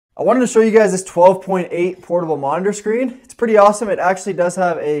I wanted to show you guys this 12.8 portable monitor screen. It's pretty awesome. It actually does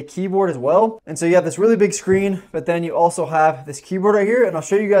have a keyboard as well. And so you have this really big screen, but then you also have this keyboard right here, and I'll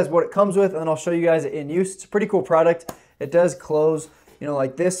show you guys what it comes with, and then I'll show you guys it in use. It's a pretty cool product. It does close,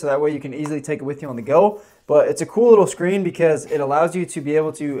 like this, so that way you can easily take it with you on the go. But it's a cool little screen because it allows you to be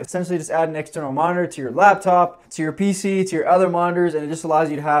able to essentially just add an external monitor to your laptop, to your PC, to your other monitors, and it just allows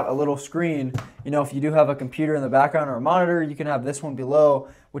you to have a little screen. If you do have a computer in the background or a monitor, you can have this one below,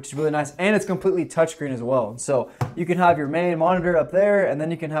 which is really nice, and it's completely touchscreen as well. So you can have your main monitor up there, and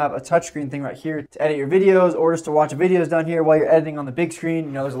then you can have a touchscreen thing right here to edit your videos or just to watch videos down here while you're editing on the big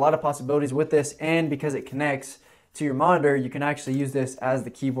screen. There's a lot of possibilities with this, and because it connects to your monitor, you can actually use this as the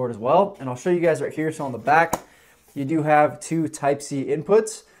keyboard as well. And I'll show you guys right here. So on the back, you do have two Type-C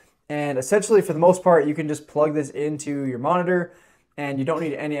inputs, and essentially for the most part, you can just plug this into your monitor and you don't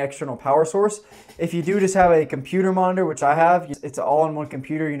need any external power source. If you do just have a computer monitor, which I have, it's an all-in-one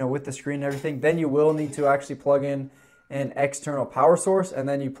computer, with the screen and everything, then you will need to actually plug in an external power source, and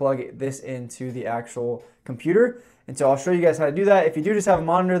then you plug this into the actual computer. And so I'll show you guys how to do that. If you do just have a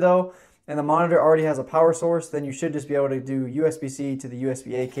monitor though, and the monitor already has a power source, then you should just be able to do USB-C to the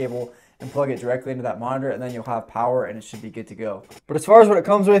USB-A cable and plug it directly into that monitor, and then you'll have power and it should be good to go. But as far as what it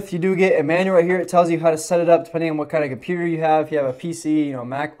comes with, you do get a manual right here. It tells you how to set it up depending on what kind of computer you have. If you have a PC,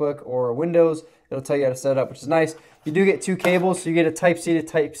 MacBook or Windows, it'll tell you how to set it up, which is nice. You do get two cables, so you get a Type-C to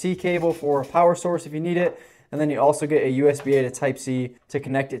Type-C cable for a power source if you need it. And then you also get a USB-A to Type-C to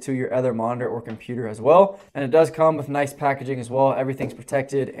connect it to your other monitor or computer as well. And it does come with nice packaging as well. Everything's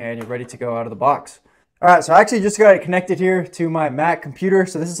protected and you're ready to go out of the box. All right, so I actually just got it connected here to my Mac computer.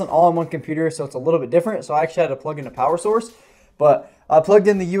 So this is an all-in-one computer, so it's a little bit different. So I actually had to plug in a power source, but I plugged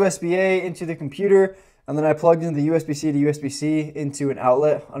in the USB-A into the computer, and then I plugged in the USB-C to USB-C into an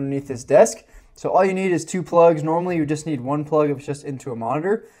outlet underneath this desk. So all you need is two plugs. Normally you just need one plug if it's just into a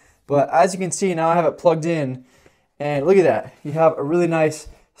monitor. But as you can see, now I have it plugged in, and look at that. You have a really nice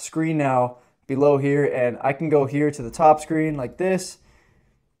screen now below here, and I can go here to the top screen like this,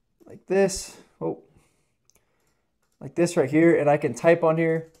 like this right here, and I can type on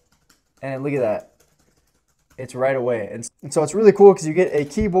here, and look at that. It's right away. And so it's really cool because you get a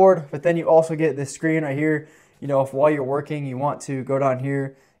keyboard, but then you also get this screen right here. If while you're working, you want to go down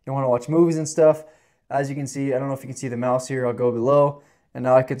here, you want to watch movies and stuff. As you can see, I don't know if you can see the mouse here, I'll go below. And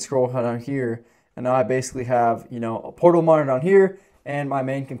now I can scroll down here, and now I basically have, a portable monitor down here and my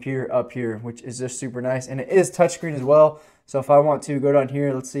main computer up here, which is just super nice. And it is touchscreen as well. So if I want to go down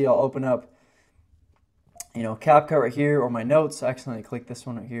here, let's see, I'll open up, CapCut right here, or my notes. I accidentally clicked this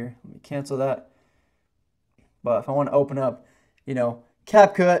one right here. Let me cancel that. But if I want to open up,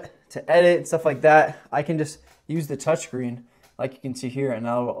 CapCut to edit and stuff like that, I can just use the touchscreen like you can see here, and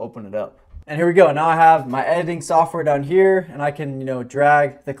now it'll open it up. And here we go. Now I have my editing software down here, and I can,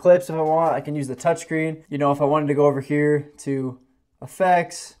 drag the clips if I want. I can use the touchscreen. If I wanted to go over here to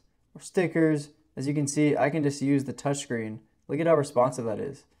effects or stickers, as you can see, I can just use the touchscreen. Look at how responsive that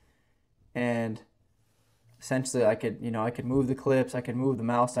is. And essentially I could move the clips. I could move the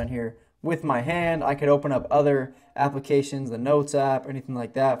mouse down here with my hand. I could open up other applications, the Notes app, or anything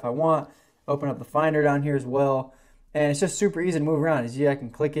like that if I want. Open up the Finder down here as well. And it's just super easy to move around. As you see, I can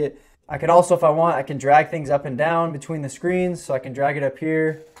click it. I can also, if I want, I can drag things up and down between the screens. So I can drag it up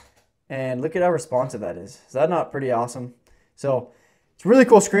here, and look at how responsive that is. Is that not pretty awesome? So it's a really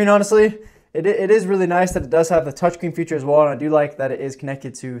cool screen, honestly. It is really nice that it does have the touchscreen feature as well, and I do like that it is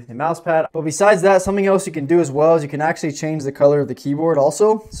connected to the mouse pad. But besides that, something else you can do as well is you can actually change the color of the keyboard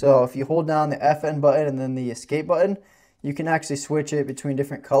also. So if you hold down the FN button and then the escape button, you can actually switch it between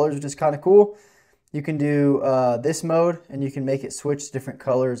different colors, which is kind of cool. You can do this mode, and you can make it switch to different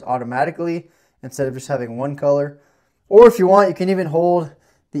colors automatically instead of just having one color. Or if you want, you can even hold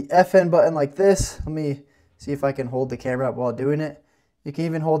the FN button like this. Let me see if I can hold the camera up while doing it. You can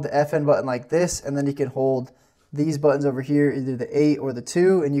even hold the FN button like this, and then you can hold these buttons over here, either the 8 or the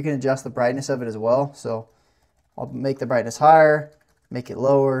 2, and you can adjust the brightness of it as well. So I'll make the brightness higher, make it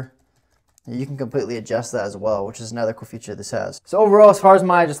lower. You can completely adjust that as well, which is another cool feature this has. So overall, as far as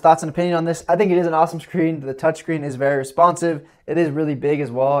my just thoughts and opinion on this, I think it is an awesome screen. The touchscreen is very responsive. It is really big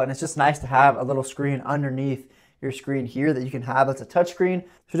as well, and it's just nice to have a little screen underneath your screen here that you can have that's a touchscreen.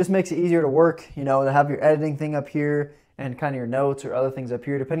 So it just makes it easier to work, to have your editing thing up here and kind of your notes or other things up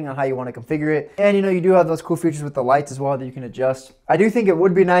here, depending on how you want to configure it. And you do have those cool features with the lights as well that you can adjust. I do think it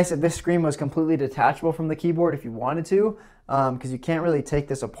would be nice if this screen was completely detachable from the keyboard if you wanted to, because you can't really take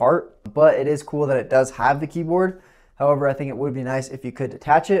this apart, but it is cool that it does have the keyboard. However, I think it would be nice if you could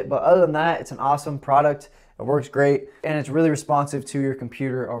detach it, but other than that, it's an awesome product. It works great, and it's really responsive to your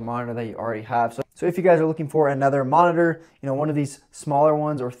computer or monitor that you already have. So So if you guys are looking for another monitor, you know, one of these smaller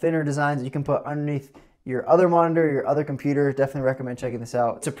ones or thinner designs that you can put underneath your other monitor, your other computer, definitely recommend checking this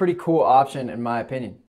out. It's a pretty cool option in my opinion.